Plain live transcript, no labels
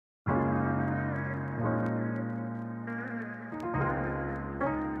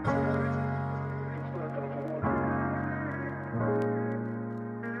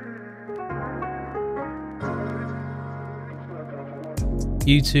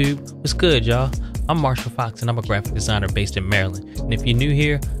YouTube, what's good, y'all? I'm Marshall Fox and I'm a graphic designer based in Maryland. And if you're new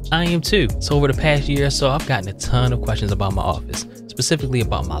here, I am too. So over the past year or so, I've gotten a ton of questions about my office, specifically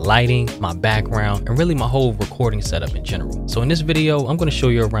about my lighting, my background, and really my whole recording setup in general. So in this video, I'm gonna show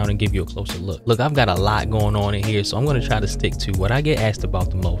you around and give you a closer look. Look, I've got a lot going on in here, so I'm gonna try to stick to what I get asked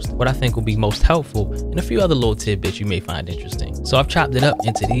about the most, what I think will be most helpful, and a few other little tidbits you may find interesting. So I've chopped it up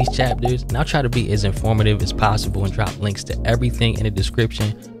into these chapters, and I'll try to be as informative as possible and drop links to everything in the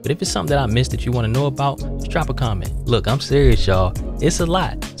description. But if it's something that I missed that you want to know about, just drop a comment. Look, I'm serious, y'all. It's a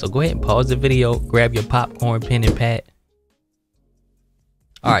lot. So go ahead and pause the video, grab your popcorn, pen, and pad.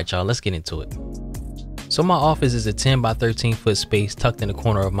 All right, y'all, let's get into it. So my office is a 10 by 13 foot space tucked in the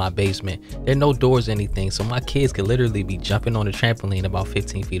corner of my basement. There are no doors or anything, so my kids could literally be jumping on the trampoline about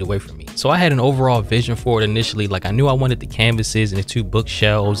 15 feet away from me. So I had an overall vision for it initially. Like, I knew I wanted the canvases and the 2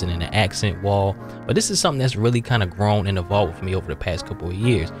 bookshelves and then an accent wall, but this is something that's really kind of grown and evolved with me over the past couple of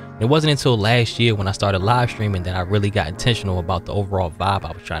years. And it wasn't until last year when I started live streaming that I really got intentional about the overall vibe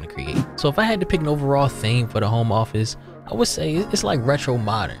I was trying to create. So if I had to pick an overall theme for the home office, I would say it's like retro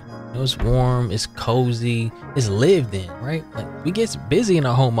modern. You know, it's warm, it's cozy, it's lived in, right? Like, we get busy in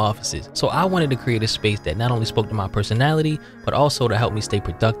our home offices. So I wanted to create a space that not only spoke to my personality, but also to help me stay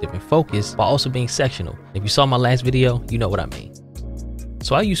productive and focused while also being sectional. If you saw my last video, you know what I mean.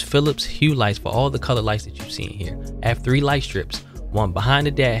 So I use Philips Hue lights for all the color lights that you see in here. I have 3 light strips, one behind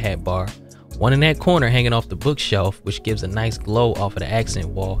the dad hat bar, one in that corner hanging off the bookshelf, which gives a nice glow off of the accent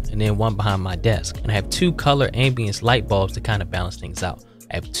wall, and then one behind my desk. And I have 2 color ambience light bulbs to kind of balance things out.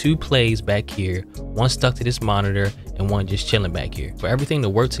 I have 2 plays back here, one stuck to this monitor and one just chilling back here. For everything to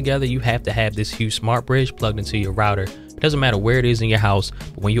work together, you have to have this Hue Smart Bridge plugged into your router. It doesn't matter where it is in your house,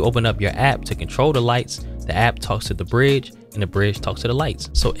 but when you open up your app to control the lights, the app talks to the bridge and the bridge talks to the lights.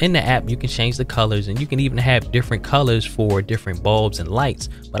 So in the app, you can change the colors and you can even have different colors for different bulbs and lights.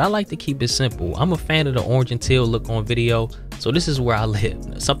 But I like to keep it simple. I'm a fan of the orange and teal look on video, so this is where I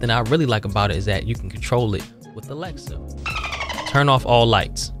live. Something I really like about it is that you can control it with Alexa. Turn off all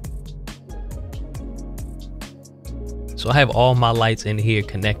lights. So I have all my lights in here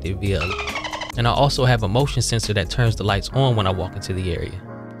connected via, and I also have a motion sensor that turns the lights on when I walk into the area.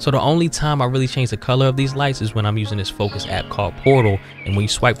 So the only time I really change the color of these lights is when I'm using this focus app called Portal, and when you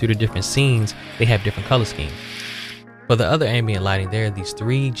swipe through the different scenes, they have different color schemes. For the other ambient lighting, there are these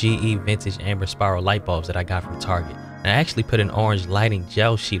 3 GE vintage amber spiral light bulbs that I got from Target. And I actually put an orange lighting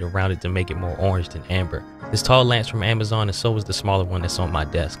gel sheet around it to make it more orange than amber. This tall lamp's from Amazon, and so is the smaller one that's on my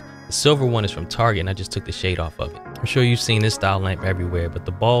desk. The silver one is from Target, and I just took the shade off of it. I'm sure you've seen this style lamp everywhere, but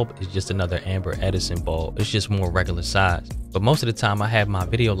the bulb is just another amber Edison bulb. It's just more regular size. But most of the time I have my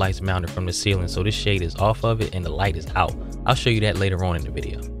video lights mounted from the ceiling, so this shade is off of it and the light is out. I'll show you that later on in the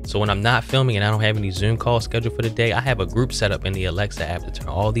video. So when I'm not filming and I don't have any Zoom calls scheduled for the day, I have a group set up in the Alexa app to turn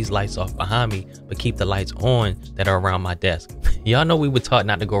all these lights off behind me, but keep the lights on that are around my desk. Y'all know we were taught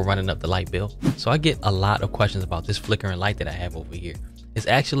not to go running up the light bill. So I get a lot of questions about this flickering light that I have over here. It's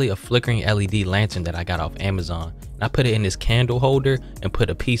actually a flickering LED lantern that I got off Amazon. And I put it in this candle holder and put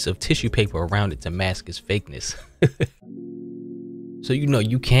a piece of tissue paper around it to mask its fakeness. So you know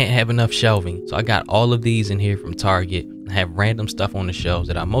you can't have enough shelving. So I got all of these in here from Target. I have random stuff on the shelves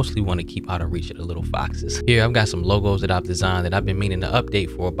that I mostly want to keep out of reach of the little foxes. Here I've got some logos that I've designed that I've been meaning to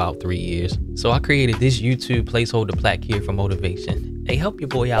update for about 3 years. So I created this YouTube placeholder plaque here for motivation. Hey, help your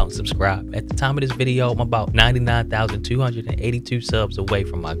boy out and subscribe. At the time of this video, I'm about 99,282 subs away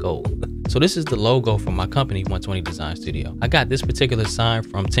from my goal. So this is the logo from my company, 120 Design Studio. I got this particular sign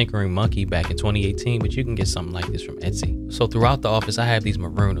from Tinkering Monkey back in 2018, but you can get something like this from Etsy. So throughout the office, I have these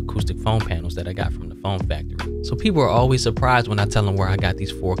maroon acoustic foam panels that I got from the foam factory. So people are always surprised when I tell them where I got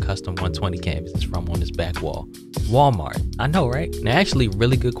these 4 custom 120 canvases from on this back wall. Walmart. I know, right? They're actually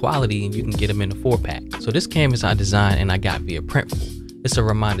really good quality and you can get them in a 4-pack. So this canvas I designed and I got via Printful. It's a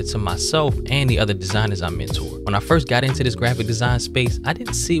reminder to myself and the other designers I mentor. When I first got into this graphic design space, I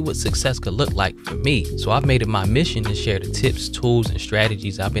didn't see what success could look like for me. So I've made it my mission to share the tips, tools, and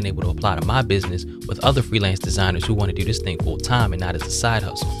strategies I've been able to apply to my business with other freelance designers who want to do this thing full time and not as a side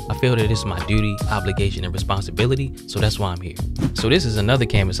hustle. I feel that it's my duty, obligation, and responsibility, so that's why I'm here. So this is another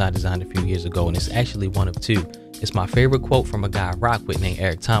canvas I designed a few years ago, and it's actually one of 2. It's my favorite quote from a guy I rock with named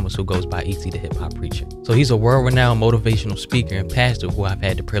Eric Thomas, who goes by E.T. the Hip Hop Preacher. So he's a world-renowned motivational speaker and pastor who I've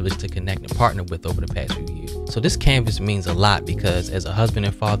had the privilege to connect and partner with over the past few years. So this canvas means a lot because as a husband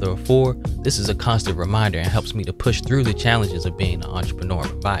and father of 4, this is a constant reminder and helps me to push through the challenges of being an entrepreneur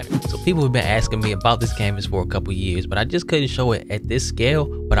and provider. So people have been asking me about this canvas for a couple years, but I just couldn't show it at this scale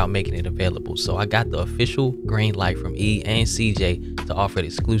without making it available. So I got the official green light from E and CJ to offer it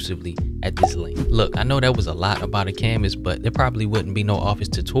exclusively at this link. Look, I know that was a lot about a canvas, but there probably wouldn't be no office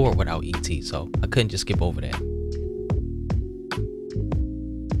tutorial without ET, so I couldn't just skip over that.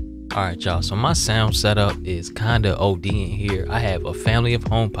 Alright y'all, so my sound setup is kinda OD in here. I have a family of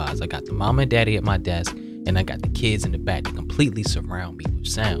HomePods. I got the mom and daddy at my desk, and I got the kids in the back that completely surround me with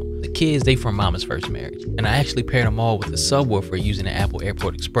sound. The kids, they from mama's first marriage, and I actually paired them all with a subwoofer using the Apple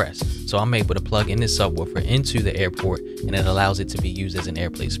Airport Express. So I'm able to plug in this subwoofer into the airport, and it allows it to be used as an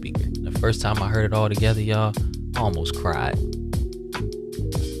AirPlay speaker. The first time I heard it all together, y'all, I almost cried.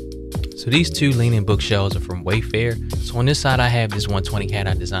 So these two leaning bookshelves are from Wayfair. So on this side I have this 120 hat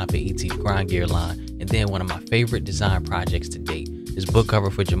I designed for ET's grind gear line, and then one of my favorite design projects to date, this book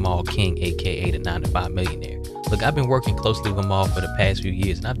cover for Jamal King, aka the 9 to 5 Millionaire. Look, I've been working closely with Jamal for the past few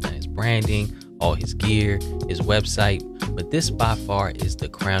years, and I've done his branding, all his gear, his website, but this by far is the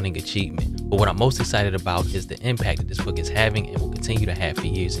crowning achievement. But what I'm most excited about is the impact that this book is having and will continue to have for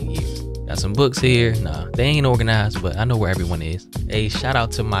years and years. Got some books here. Nah, they ain't organized, but I know where everyone is. Hey, shout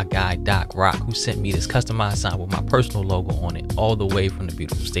out to my guy Doc Rock, who sent me this customized sign with my personal logo on it, all the way from the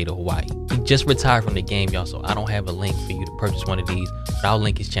beautiful state of Hawaii. He just retired from the game, y'all, so I don't have a link for you to purchase one of these, but I'll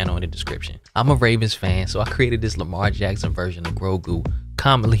link his channel in the description. I'm a Ravens fan, so I created this Lamar Jackson version of Grogu,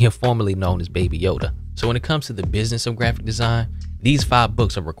 commonly and formerly known as Baby Yoda. So when it comes to the business of graphic design, these 5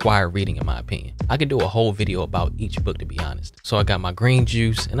 books are required reading in my opinion. I could do a whole video about each book, to be honest. So I got my green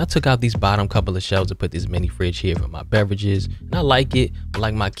juice, and I took out these bottom couple of shelves to put this mini fridge here for my beverages, and I like it, but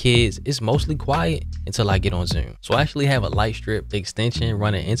like my kids, it's mostly quiet until I get on Zoom. So I actually have a light strip extension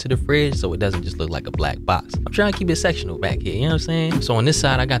running into the fridge so it doesn't just look like a black box. I'm trying to keep it sectional back here, you know what I'm saying? So on this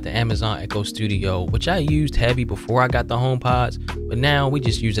side I got the Amazon Echo Studio, which I used heavy before I got the HomePods, but now we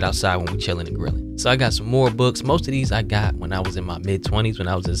just use it outside when we chilling and grilling. So I got some more books. Most of these I got when I was in my mid-20s, when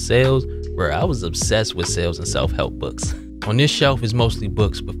I was in sales, where I was obsessed with sales and self-help books. On this shelf is mostly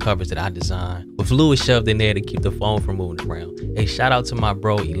books with covers that I designed, with Lewis shoved in there to keep the phone from moving around. Hey, shout out to my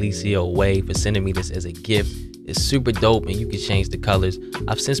bro Elicio Way for sending me this as a gift. It's super dope, and you can change the colors.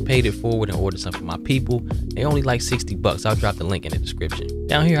 I've since paid it forward and ordered some for my people. They only like 60 bucks. I'll drop the link in the description.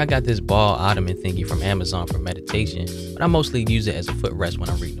 Down here I got this ball ottoman thingy from Amazon for meditation, but I mostly use it as a footrest when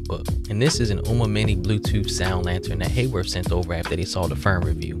I'm reading a book. And this is an Uma Mini Bluetooth sound lantern that Hayworth sent over after they saw the firm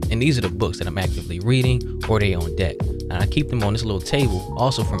review. And these are the books that I'm actively reading or they on deck. And I keep them on this little table,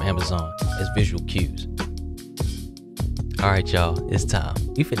 also from Amazon, as visual cues. Alright y'all, it's time.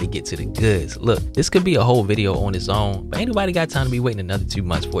 We finna get to the goods. Look, this could be a whole video on its own, but ain't nobody got time to be waiting another 2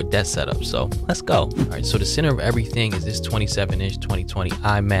 months for a desk setup, so let's go. Alright, so the center of everything is this 27-inch 2020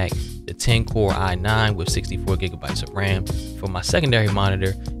 iMac, the 10-core i9 with 64 gigabytes of RAM. For my secondary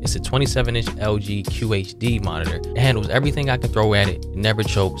monitor, it's a 27-inch LG QHD monitor. It handles everything I can throw at it, it never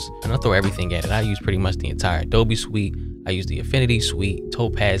chokes, and I throw everything at it. I use pretty much the entire Adobe suite. I use the Affinity Suite,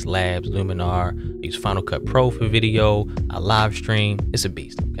 Topaz Labs, Luminar. I use Final Cut Pro for video. I live stream. It's a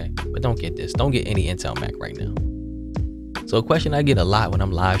beast, okay? But don't get this. Don't get any Intel Mac right now. So a question I get a lot when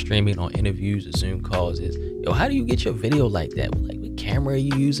I'm live streaming on interviews or Zoom calls is, yo, how do you get your video like that? Like, what camera are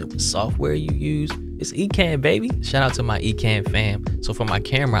you using? What software you use? It's Ecamm, baby. Shout out to my Ecamm fam. So for my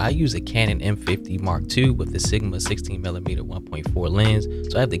camera, I use a Canon M50 Mark II with the Sigma 16mm 1.4 lens.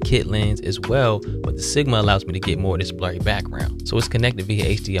 So I have the kit lens as well, but the Sigma allows me to get more of this blurry background. So it's connected via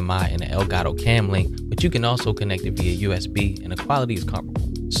HDMI and an Elgato Cam link, but you can also connect it via USB and the quality is comparable.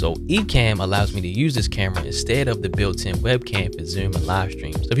 So Ecamm allows me to use this camera instead of the built-in webcam for Zoom and live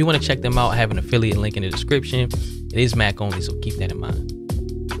streams. So if you want to check them out, I have an affiliate link in the description. It is Mac only, so keep that in mind.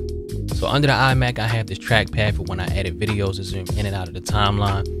 So under the iMac, I have this trackpad for when I edit videos to zoom in and out of the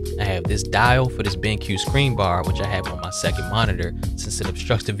timeline. I have this dial for this BenQ screen bar, which I have on my second monitor since it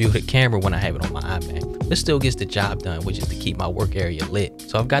obstructs the view of the camera when I have it on my iMac. This still gets the job done, which is to keep my work area lit.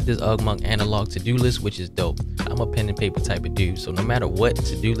 So I've got this Ugmonk analog to-do list, which is dope. I'm a pen and paper type of dude, so no matter what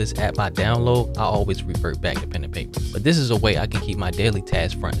to-do list app I download, I always revert back to pen and paper. But this is a way I can keep my daily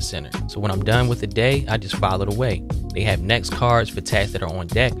tasks front and center. So when I'm done with the day, I just file it away. They have next cards for tasks that are on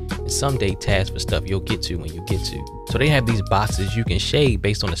deck, and someday tasks for stuff you'll get to when you get to. So they have these boxes you can shade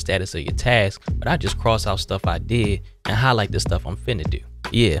based on the status of your task, but I just cross out stuff I did and highlight the stuff I'm finna do.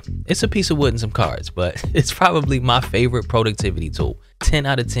 Yeah, it's a piece of wood and some cards, but it's probably my favorite productivity tool. 10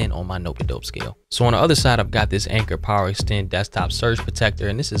 out of 10 on my Nope to Dope scale. So on the other side, I've got this Anker Power Extend desktop surge protector,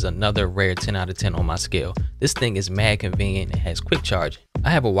 and this is another rare 10 out of 10 on my scale. This thing is mad convenient and has quick charging.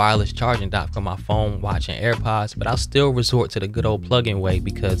 I have a wireless charging dock for my phone, watch, and AirPods, but I'll still resort to the good old plug-in way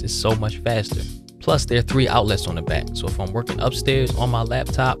because it's so much faster. Plus, there are 3 outlets on the back, so if I'm working upstairs on my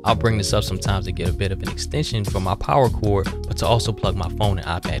laptop, I'll bring this up sometimes to get a bit of an extension for my power cord, but to also plug my phone and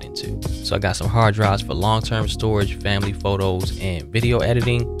iPad into. So I got some hard drives for long-term storage, family photos, and video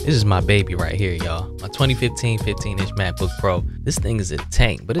editing. This is my baby right here, y'all. My 2015 15-inch MacBook Pro. This thing is a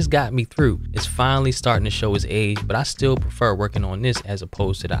tank, but it's got me through. It's finally starting to show its age, but I still prefer working on this as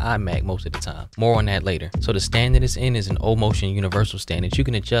opposed to the iMac most of the time. More on that later. So the stand that it's in is an O-Motion universal stand that you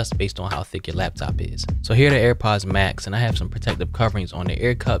can adjust based on how thick your laptop is. So here are the AirPods Max, and I have some protective coverings on the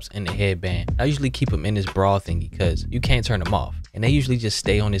ear cups and the headband. I usually keep them in this bra thingy because you can't turn them off, and they usually just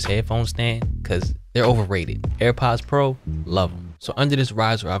stay on this headphone stand because they're overrated. AirPods Pro, love them. So under this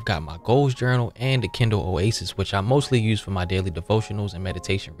riser, I've got my goals journal and the Kindle Oasis, which I mostly use for my daily devotionals and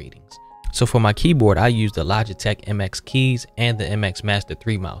meditation readings. So for my keyboard, I use the Logitech MX keys and the MX Master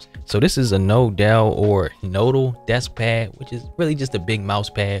 3 mouse. So this is a no Dell or Nodal desk pad, which is really just a big mouse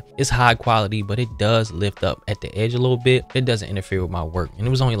pad. It's high quality, but it does lift up at the edge a little bit. It doesn't interfere with my work, and it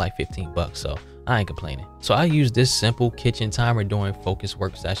was only like 15 bucks, so I ain't complaining. So I use this simple kitchen timer during focused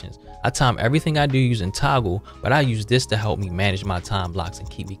work sessions. I time everything I do using Toggle, but I use this to help me manage my time blocks and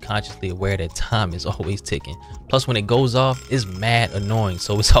keep me consciously aware that time is always ticking. Plus, when it goes off, it's mad annoying,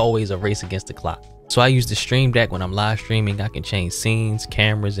 so it's always a race against the clock. So I use the Stream Deck when I'm live streaming. I can change scenes,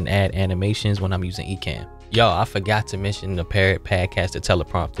 cameras, and add animations when I'm using Ecamm. Y'all, I forgot to mention the Parrot Padcaster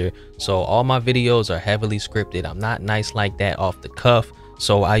teleprompter. So all my videos are heavily scripted. I'm not nice like that off the cuff.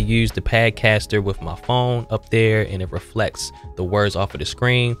 So I use the Padcaster with my phone up there, and it reflects the words off of the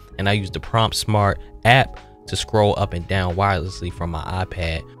screen. And I use the Prompt Smart app to scroll up and down wirelessly from my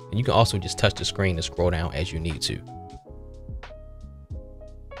iPad. And you can also just touch the screen to scroll down as you need to.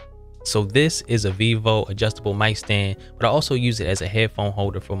 So this is a Vivo adjustable mic stand, but I also use it as a headphone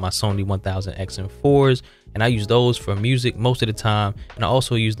holder for my Sony 1000XM4s, and I use those for music most of the time, and I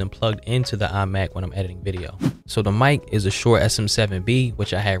also use them plugged into the iMac when I'm editing video. So the mic is a Shure SM7B,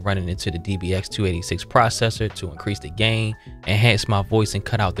 which I had running into the DBX286 processor to increase the gain, enhance my voice, and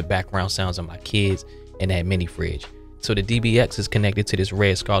cut out the background sounds of my kids and that mini fridge. So the DBX is connected to this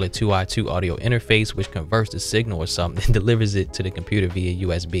Red Scarlett 2i2 audio interface, which converts the signal or something and delivers it to the computer via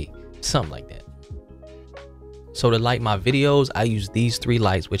USB. Something like that. So to light my videos, I use these 3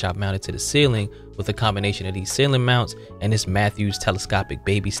 lights, which I've mounted to the ceiling with a combination of these ceiling mounts and this Matthews telescopic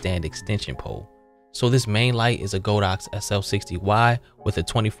baby stand extension pole. So this main light is a Godox SL60Y with a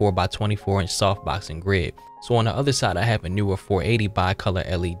 24x24 inch softbox and grid. So on the other side, I have a newer 480 bicolor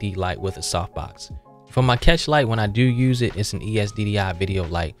LED light with a softbox. For my catch light, when I do use it, it's an ESDDI video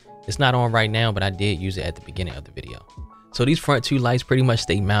light. It's not on right now, but I did use it at the beginning of the video. So these front 2 lights pretty much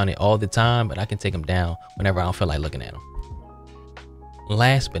stay mounted all the time, but I can take them down whenever I don't feel like looking at them.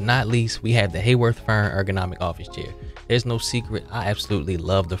 Last but not least, we have the Hayworth Fern ergonomic office chair. There's no secret, I absolutely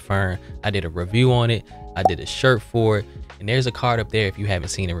love the Fern. I did a review on it, I did a shirt for it, and there's a card up there if you haven't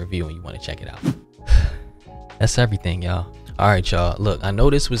seen a review and you want to check it out. That's everything, y'all. All right, y'all, look, I know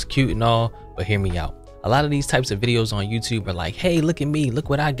this was cute and all, but hear me out. A lot of these types of videos on YouTube are like, hey, look at me, look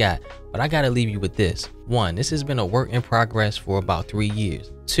what I got. But I gotta leave you with this. 1, this has been a work in progress for about 3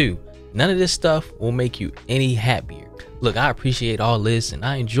 years. 2, none of this stuff will make you any happier. Look, I appreciate all this and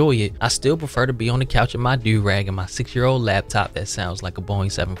I enjoy it. I still prefer to be on the couch in my do-rag and my 6-year-old laptop that sounds like a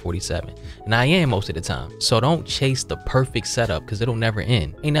Boeing 747. And I am most of the time. So don't chase the perfect setup because it'll never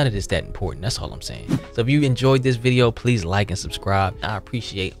end. Ain't none of this that important, that's all I'm saying. So if you enjoyed this video, please like and subscribe. I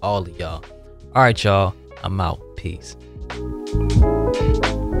appreciate all of y'all. All right, y'all, I'm out. Peace.